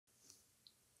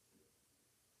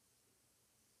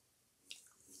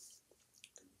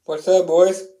What's up,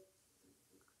 boys?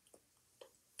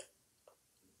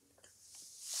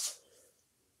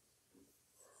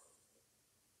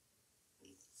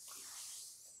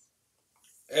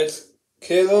 It's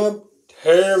Caleb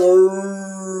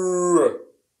Taylor.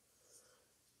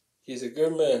 He's a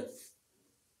good man.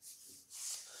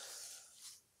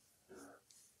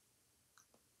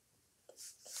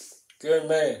 Good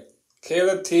man.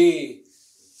 Caleb T.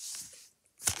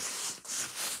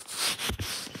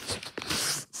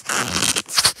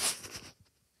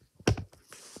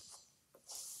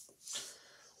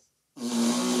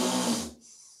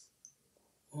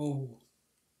 Ooh.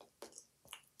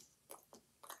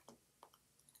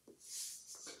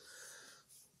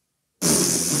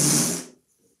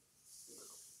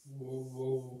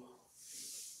 Whoa.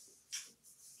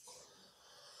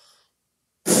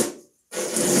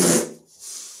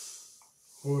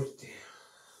 Oh,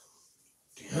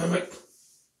 damn it.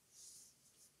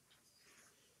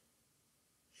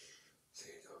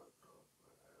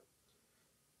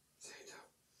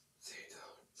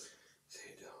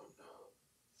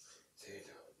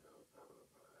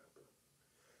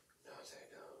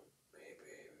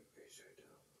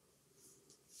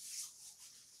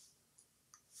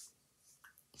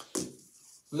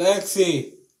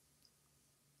 Lexi,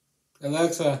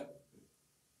 Alexa,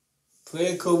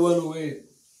 play Cool 108.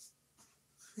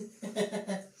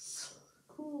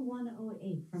 Cool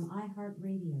 108 from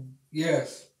iHeartRadio.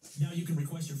 Yes. Now you can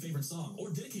request your favorite song or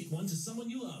dedicate one to someone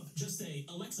you love. Just say,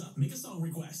 Alexa, make a song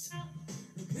request.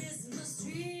 The Christmas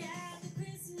tree at the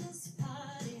Christmas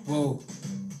party. Whoa.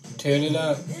 Turn it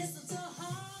up. Listen to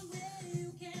home where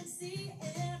you can see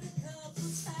every couple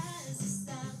tries to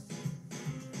stop.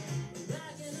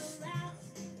 Rocking around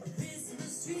a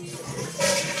Christmas tree.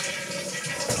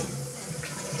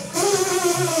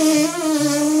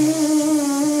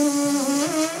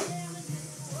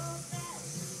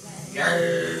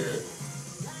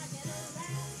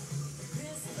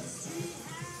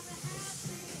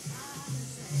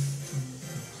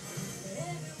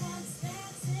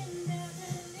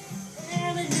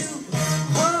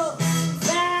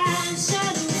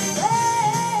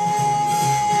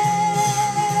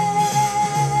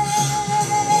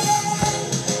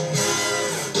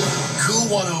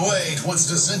 Wants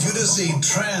to send you to see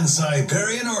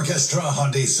Trans-Siberian Orchestra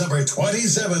on December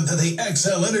 27th at the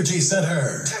XL Energy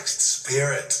Center. Text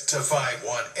SPIRIT to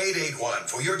 51881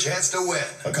 for your chance to win.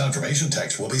 A confirmation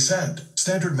text will be sent.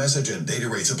 Standard message and data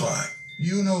rates apply.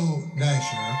 You know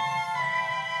Dasher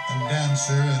and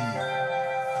Dancer and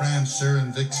Prancer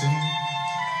and Vixen,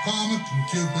 Comet and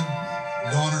Cupid,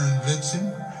 Donner and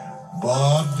Blitzen.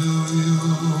 But do you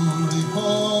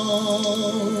recall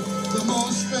the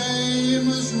most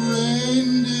famous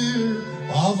reindeer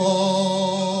of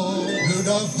all?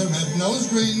 Rudolph the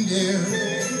red-nosed reindeer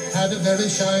had a very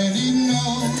shiny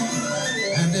nose,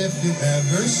 and if you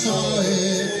ever saw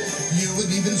it, you would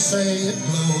even say it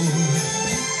glowed.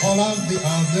 All of the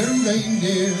other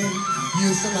reindeer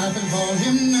used to laugh and call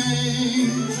him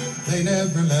names. They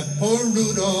never let poor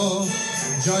Rudolph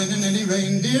join in any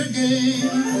reindeer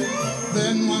game.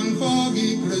 Then one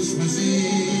foggy Christmas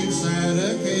Eve,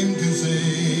 Santa came to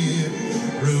say,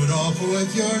 Rudolph,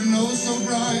 with your nose so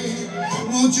bright,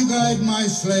 won't you guide my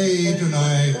sleigh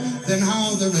tonight? Then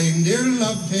how the reindeer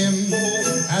loved him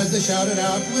as they shouted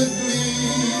out with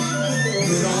glee,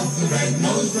 Rudolph the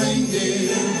red-nosed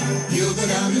reindeer, you'll go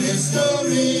down in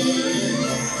history.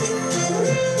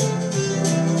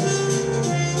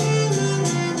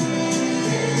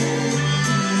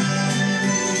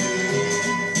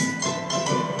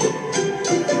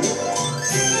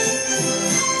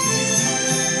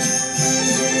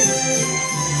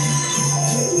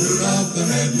 The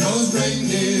red-nosed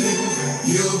reindeer,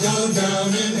 you'll go down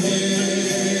in history.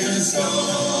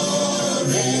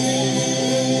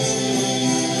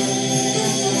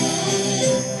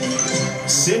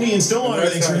 Sydney and Stillwater,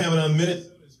 thanks for having a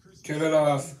minute. Turn it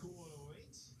off.